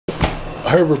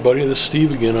Hi everybody, this is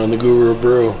Steve again on the Guru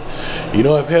Brew. You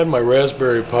know, I've had my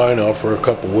Raspberry Pi now for a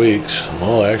couple weeks.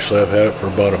 Well, actually I've had it for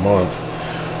about a month.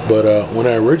 But when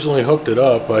I originally hooked it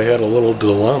up, I had a little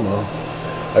dilemma.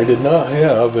 I did not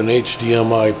have an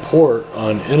HDMI port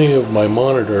on any of my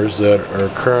monitors that are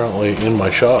currently in my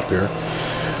shop here.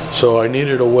 So I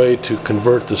needed a way to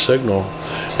convert the signal.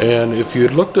 And if you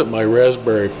had looked at my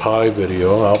Raspberry Pi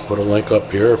video, I'll put a link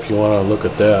up here if you want to look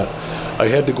at that. I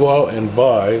had to go out and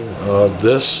buy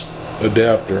this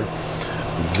adapter.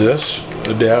 This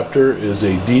adapter is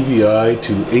a DVI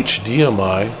to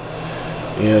HDMI,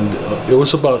 and it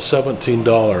was about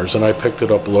 $17, and I picked it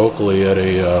up locally at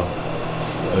a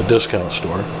discount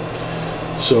store.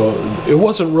 So it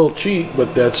wasn't real cheap,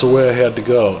 but that's the way I had to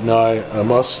go. Now I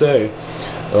must say,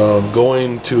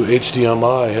 going to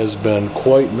HDMI has been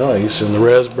quite nice, and the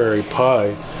Raspberry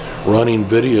Pi running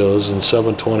videos in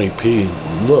 720p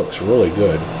looks really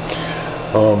good.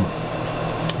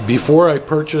 Before I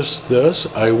purchased this,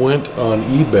 I went on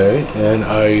eBay and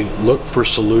I looked for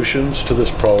solutions to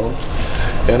this problem,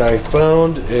 and I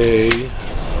found an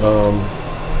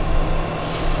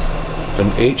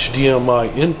HDMI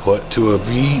input to a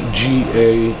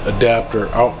VGA adapter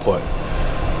output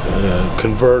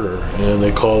converter, and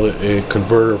they called it a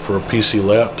converter for a PC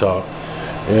laptop,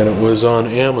 and it was on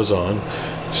Amazon.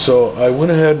 So I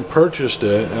went ahead and purchased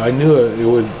it. I knew it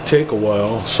would take a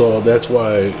while, so that's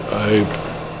why I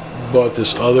bought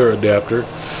this other adapter,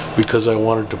 because I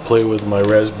wanted to play with my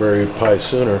Raspberry Pi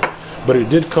sooner. But it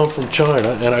did come from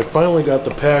China, and I finally got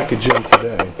the package in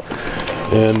today.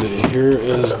 And here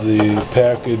is the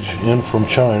package in from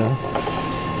China.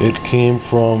 It came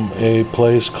from a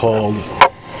place called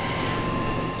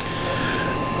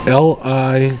Li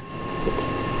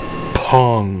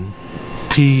Pong,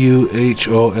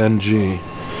 Puhong,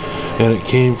 and it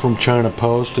came from China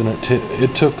Post, and it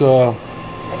took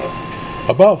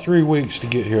about 3 weeks to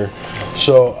get here.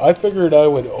 So I figured I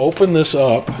would open this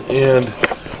up and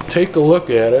take a look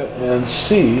at it and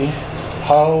see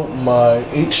how my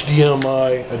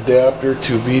HDMI adapter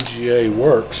to VGA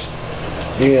works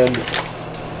and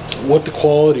what the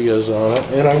quality is on it.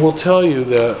 And I will tell you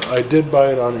that I did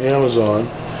buy it on Amazon,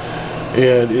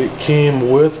 and it came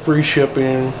with free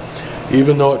shipping,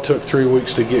 even though it took 3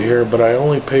 weeks to get here, but I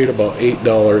only paid about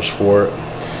 $8 for it.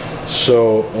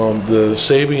 So the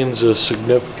savings is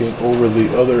significant over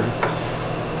the other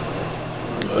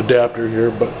adapter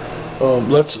here. But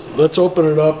let's open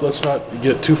it up. Let's not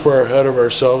get too far ahead of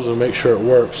ourselves and make sure it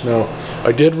works. Now,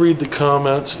 I did read the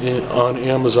comments on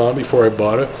Amazon before I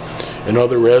bought it, and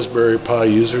other Raspberry Pi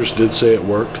users did say it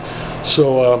worked.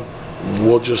 So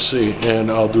we'll just see, and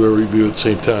I'll do a review at the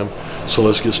same time. So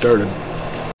let's get started.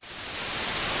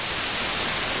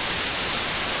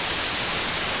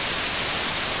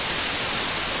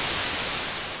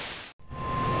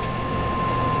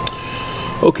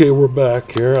 Okay, we're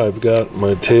back here. I've got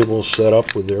my table set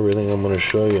up with everything I'm going to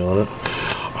show you on it.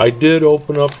 I did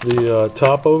open up the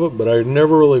top of it, but I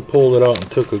never really pulled it out and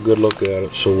took a good look at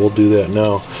it, so we'll do that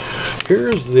now.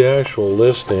 Here's the actual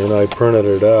listing. I printed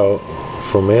it out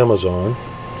from Amazon,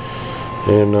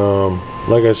 and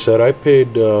like I said, I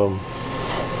paid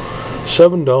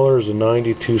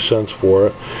 $7.92 for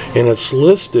it, and it's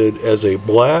listed as a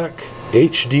black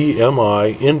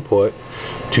HDMI input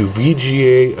to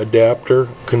VGA adapter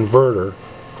converter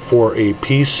for a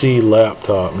PC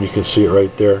laptop, and you can see it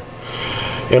right there.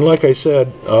 And like I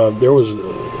said, there was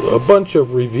a bunch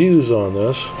of reviews on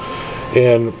this,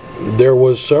 and there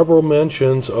was several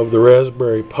mentions of the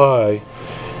Raspberry Pi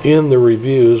in the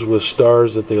reviews with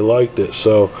stars that they liked it.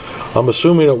 So I'm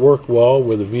assuming it worked well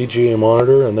with a VGA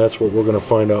monitor, and that's what we're going to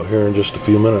find out here in just a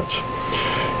few minutes.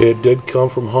 It did come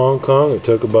from Hong Kong. It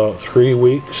took about 3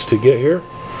 weeks to get here,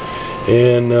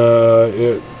 and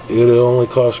it only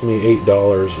cost me $8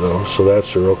 though, so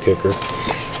that's the real kicker.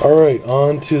 Alright,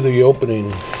 on to the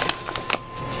opening.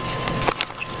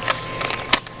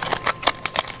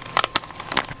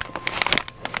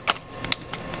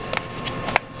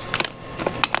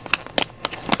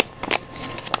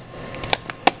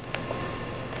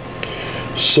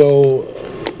 So,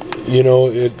 you know,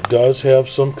 it does have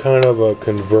some kind of a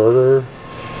converter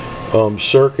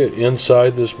circuit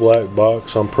inside this black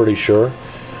box, I'm pretty sure.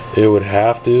 It would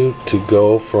have to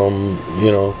go from,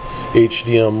 you know,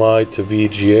 HDMI to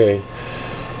VGA.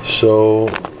 So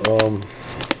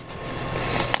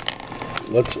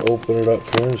let's open it up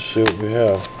here and see what we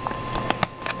have.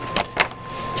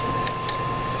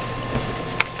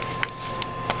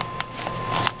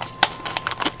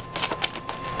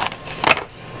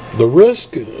 The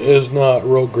risk is not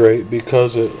real great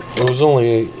because it was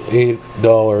only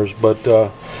 $8, but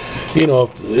You know,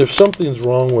 if something's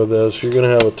wrong with this, you're going to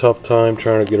have a tough time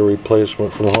trying to get a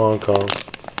replacement from Hong Kong.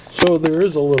 So there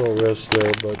is a little risk there,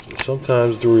 but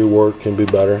sometimes the reward can be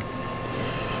better.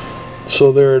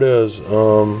 So there it is. It's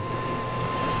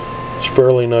a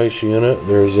fairly nice unit.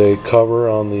 There's a cover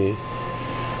on the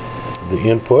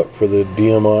input for the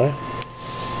DMI.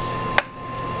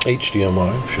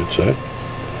 HDMI, I should say.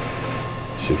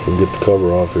 See if we can get the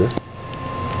cover off here.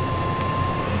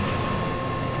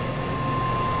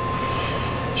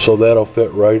 So that'll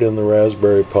fit right in the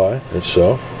Raspberry Pi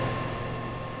itself.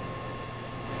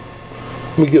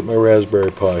 Let me get my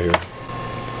Raspberry Pi here.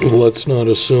 Let's not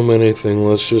assume anything.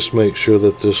 Let's just make sure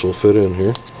that this will fit in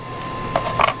here.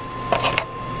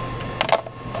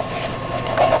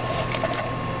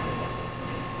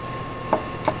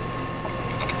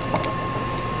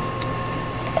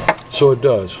 So it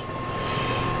does.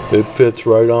 It fits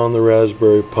right on the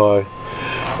Raspberry Pi.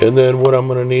 And then what I'm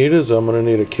going to need is I'm going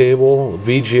to need a cable, a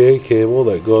VGA cable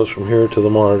that goes from here to the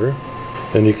monitor.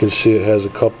 And you can see it has a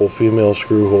couple female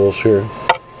screw holes here.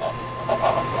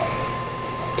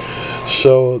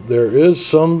 So there is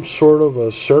some sort of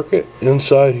a circuit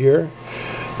inside here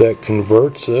that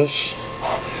converts this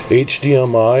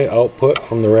HDMI output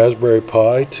from the Raspberry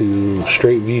Pi to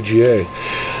straight VGA.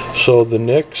 So the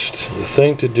next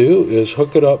thing to do is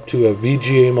hook it up to a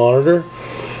VGA monitor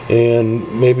and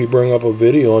maybe bring up a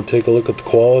video and take a look at the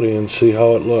quality and see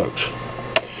how it looks.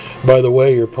 By the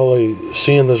way, you're probably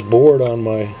seeing this board on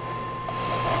my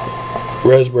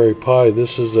Raspberry Pi.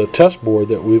 This is a test board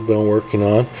that we've been working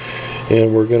on,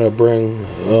 and we're going to bring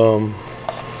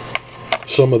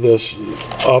some of this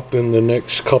up in the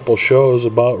next couple shows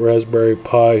about Raspberry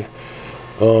Pi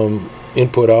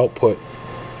input-output,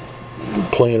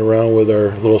 playing around with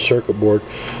our little circuit board.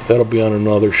 That'll be on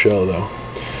another show though.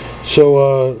 So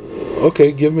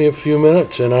okay, give me a few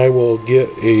minutes and I will get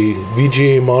a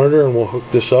VGA monitor and we'll hook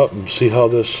this up and see how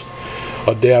this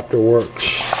adapter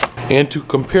works. And to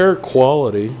compare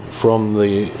quality from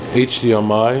the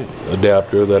HDMI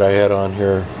adapter that I had on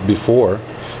here before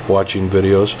watching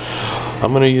videos,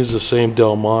 I'm going to use the same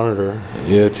Dell monitor.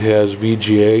 It has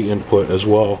VGA input as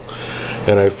well,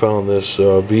 and I found this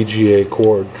VGA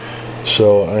cord.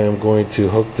 So I am going to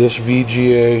hook this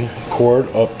VGA cord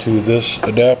up to this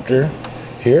adapter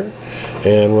here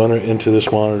and run it into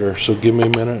this monitor. So give me a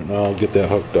minute and I'll get that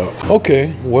hooked up.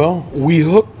 Okay, well, we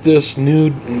hooked this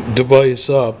new device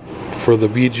up for the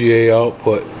VGA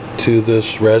output to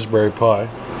this Raspberry Pi,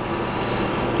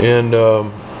 and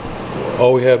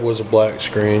all we had was a black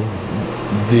screen.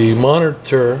 The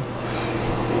monitor,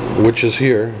 which is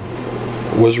here,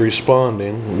 was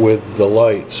responding with the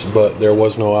lights, but there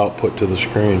was no output to the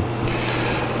screen.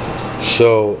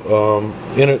 So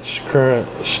in its current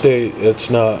state, it's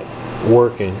not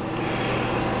working.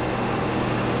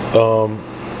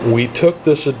 We took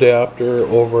this adapter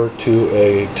over to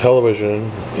a television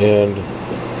and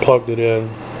plugged it in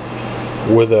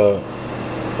with a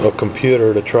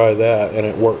computer to try that, and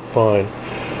it worked fine.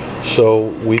 So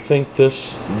we think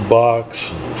this box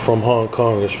from Hong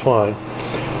Kong is fine.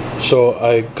 So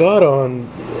I got on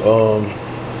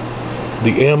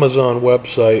the Amazon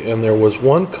website, and there was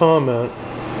one comment,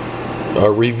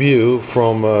 a review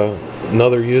from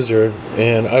another user,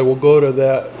 and I will go to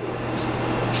that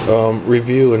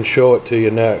review and show it to you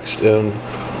next, and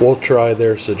we'll try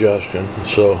their suggestion.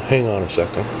 So hang on a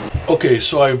second. Okay,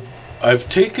 so I've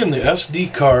taken the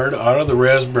SD card out of the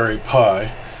Raspberry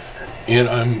Pi, and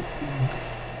I'm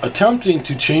attempting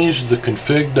to change the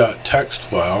config.txt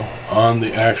file on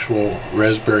the actual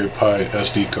Raspberry Pi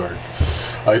SD card.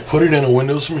 I put it in a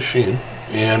Windows machine,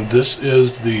 and this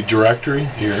is the directory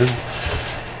here,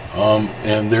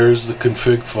 and there's the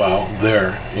config file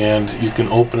there, and you can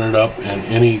open it up in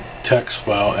any text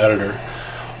file editor.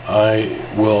 I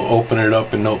will open it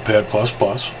up in Notepad++,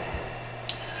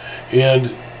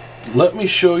 and let me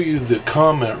show you the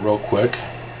comment real quick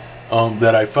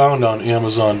that I found on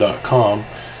Amazon.com.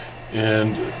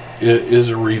 And it is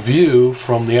a review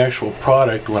from the actual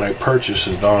product when I purchased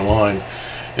it online,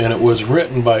 and it was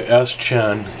written by S.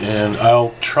 Chen, and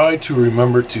I'll try to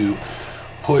remember to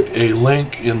put a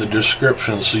link in the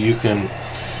description so you can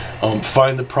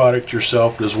find the product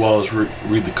yourself as well as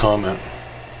read the comment.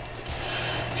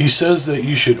 He says that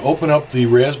you should open up the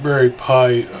Raspberry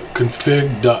Pi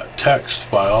config.txt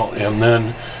file and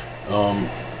then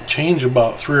change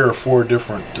about 3 or 4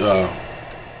 different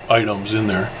items in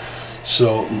there.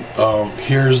 So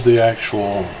here's the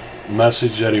actual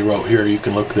message that he wrote here. You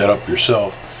can look that up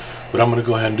yourself, but I'm going to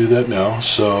go ahead and do that now.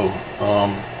 So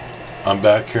I'm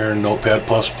back here in Notepad++.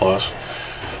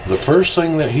 The first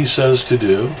thing that he says to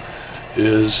do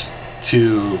is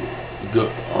to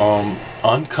go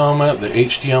uncomment the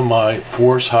HDMI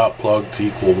force hot plug to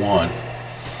equal 1.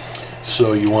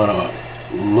 So you want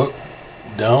to look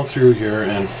down through here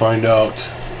and find out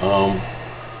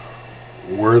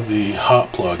where the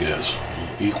hot plug is,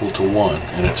 equal to 1,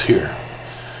 and it's here.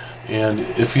 And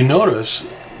if you notice,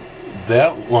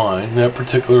 that line, that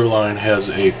particular line, has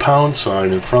a pound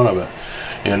sign in front of it.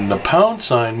 And the pound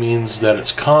sign means that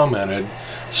it's commented.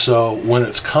 So when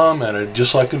it's commented,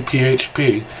 just like in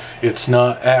PHP, it's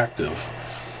not active.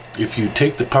 If you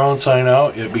take the pound sign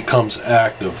out, it becomes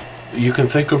active. You can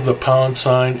think of the pound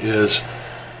sign as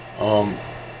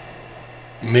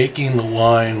making the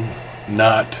line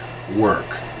not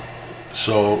work.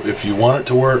 So if you want it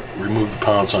to work, remove the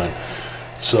pound sign.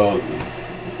 So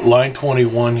line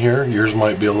 21 here, yours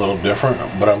might be a little different,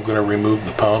 but I'm going to remove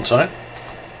the pound sign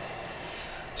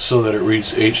so that it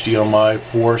reads HDMI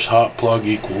force hot plug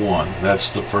equal 1. That's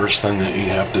the first thing that you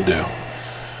have to do.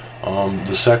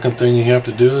 The second thing you have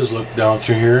to do is look down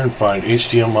through here and find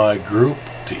HDMI group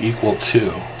to equal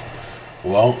 2.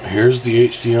 Well, here's the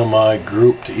HDMI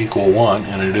group to equal 1,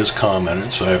 and it is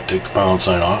commented, so I have to take the pound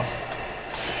sign off.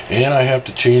 And I have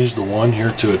to change the 1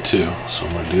 here to a 2, so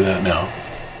I'm going to do that now.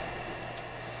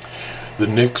 The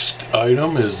next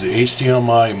item is the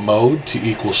HDMI mode to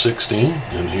equal 16,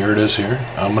 and here it is here.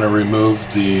 I'm going to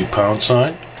remove the pound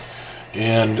sign,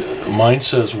 and mine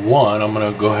says 1. I'm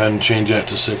going to go ahead and change that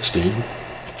to 16.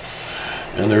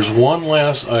 And there's one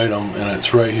last item, and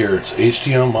it's right here. It's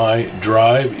HDMI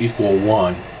drive equal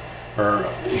 1, or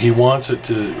he wants it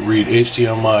to read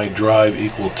HDMI drive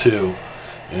equal 2,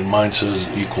 and mine says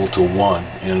equal to 1,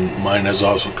 and mine is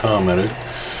also commented.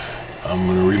 I'm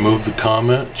going to remove the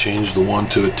comment, change the 1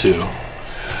 to a 2.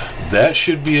 That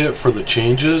should be it for the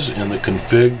changes in the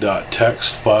config.txt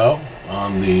file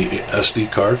on the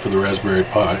SD card for the Raspberry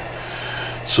Pi.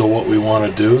 So what we want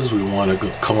to do is we want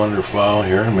to come under File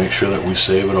here and make sure that we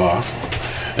save it off.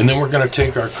 And then we're going to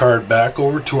take our card back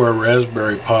over to our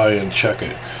Raspberry Pi and check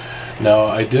it. Now,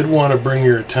 I did want to bring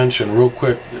your attention real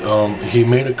quick. He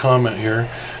made a comment here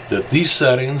that these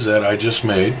settings that I just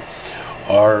made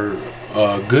are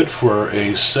good for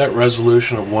a set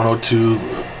resolution of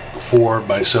 1024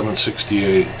 by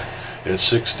 768 at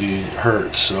 60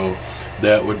 Hertz. So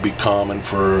that would be common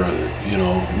for, you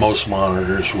know, most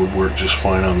monitors would work just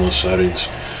fine on those settings.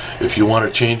 If you want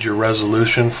to change your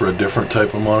resolution for a different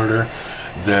type of monitor,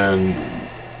 then,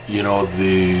 you know,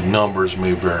 the numbers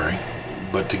may vary.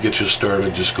 But to get you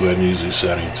started, just go ahead and use these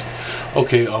settings.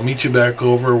 Okay, I'll meet you back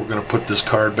over. We're going to put this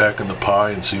card back in the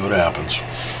Pi and see what happens.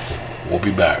 We'll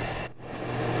be back.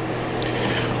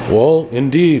 Well,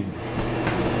 indeed,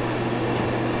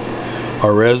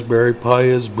 our Raspberry Pi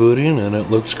is booting and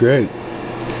it looks great.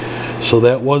 So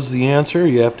that was the answer.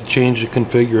 You have to change the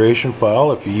configuration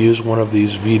file if you use one of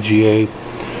these VGA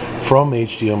from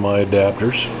HDMI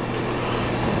adapters.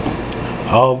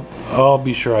 I'll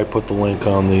be sure I put the link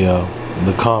on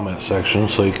the comment section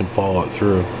so you can follow it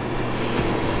through.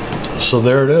 So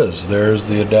there it is. There's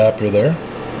the adapter there.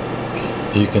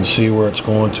 You can see where it's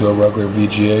going to a regular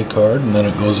VGA card, and then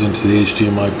it goes into the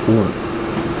HDMI port.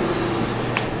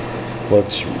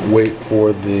 Let's wait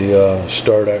for the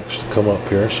Start X to come up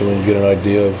here so we can get an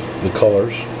idea of the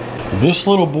colors. This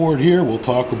little board here we'll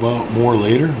talk about more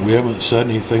later. We haven't said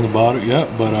anything about it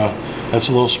yet, but that's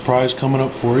a little surprise coming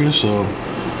up for you, so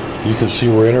you can see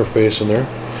we're interfacing there.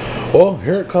 Well,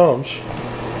 here it comes.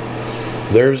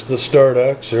 There's the Start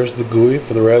X, there's the GUI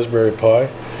for the Raspberry Pi.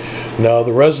 Now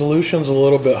the resolution's a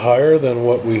little bit higher than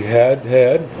what we had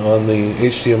on the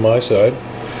HDMI side,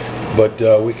 but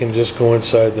we can just go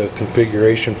inside the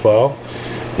configuration file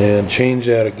and change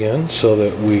that again so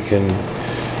that we can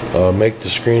make the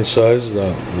screen size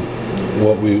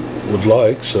what we would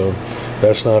like, so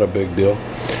that's not a big deal.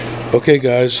 Okay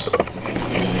guys,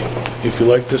 if you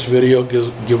like this video,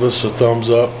 give us a thumbs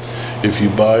up. If you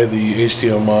buy the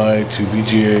HDMI to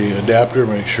VGA adapter,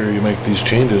 make sure you make these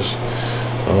changes.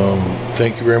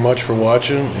 Thank you very much for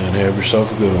watching, and have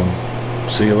yourself a good one.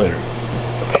 See you later.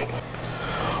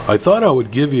 I thought I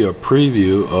would give you a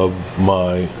preview of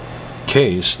my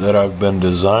case that I've been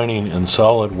designing in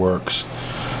SolidWorks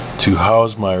to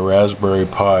house my Raspberry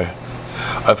Pi.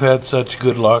 I've had such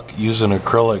good luck using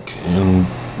acrylic in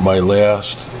my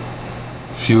last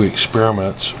few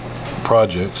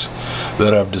projects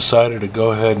that I've decided to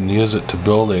go ahead and use it to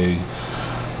build a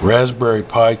Raspberry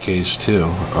Pi case too,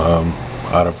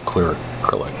 out of clear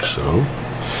acrylic. So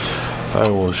I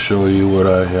will show you what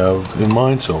I have in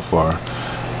mind so far.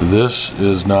 This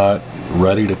is not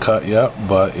ready to cut yet,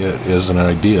 but it is an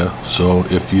idea. So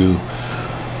if you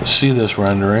see this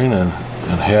rendering and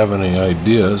have any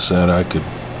ideas that I could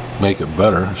make it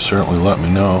better, certainly let me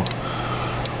know.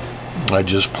 I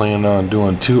just planned on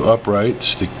doing 2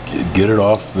 uprights to get it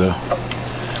off the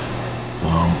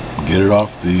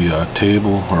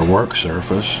table or work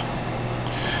surface,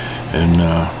 and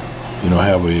you know,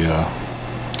 have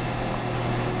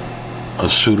a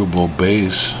suitable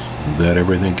base that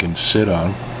everything can sit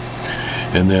on,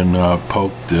 and then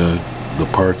poke the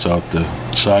parts out the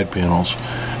side panels,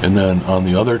 and then on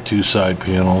the other 2 side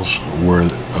panels where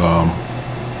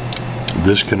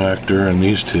this connector and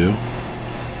these 2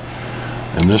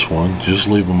 and this one, just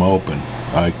leave them open.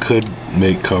 I could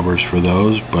make covers for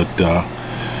those, but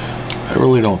I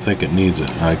really don't think it needs it.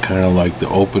 I kind of like the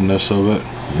openness of it.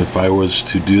 If I was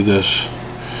to do this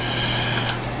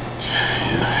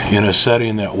in a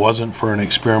setting that wasn't for an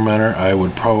experimenter, I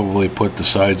would probably put the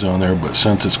sides on there, but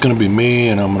since it's going to be me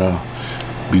and I'm going to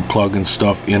be plugging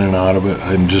stuff in and out of it,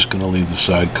 I'm just going to leave the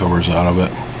side covers out of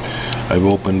it. I've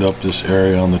opened up this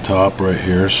area on the top right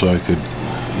here so I could,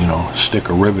 you know, stick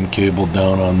a ribbon cable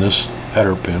down on this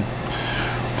header pin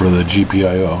for the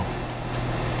GPIO,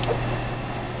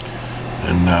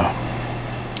 and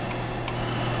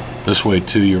this way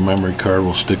too your memory card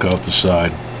will stick out the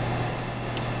side.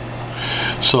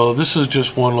 So this is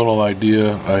just one little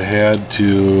idea I had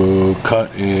to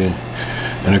cut an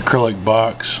acrylic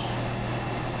box,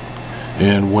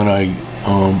 and when I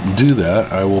do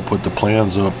that, I will put the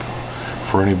plans up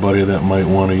for anybody that might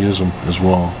want to use them as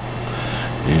well.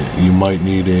 You might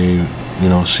need a, you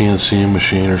know, CNC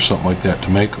machine or something like that to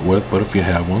make it with, but if you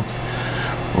have one,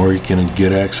 or you can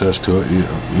get access to it,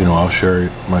 you know, I'll share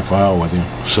my file with you.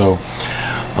 So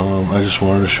I just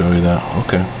wanted to show you that.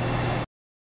 Okay.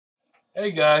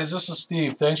 Hey guys, this is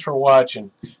Steve. Thanks for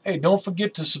watching. Hey, don't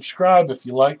forget to subscribe if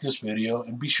you like this video,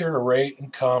 and be sure to rate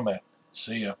and comment.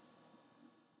 See ya.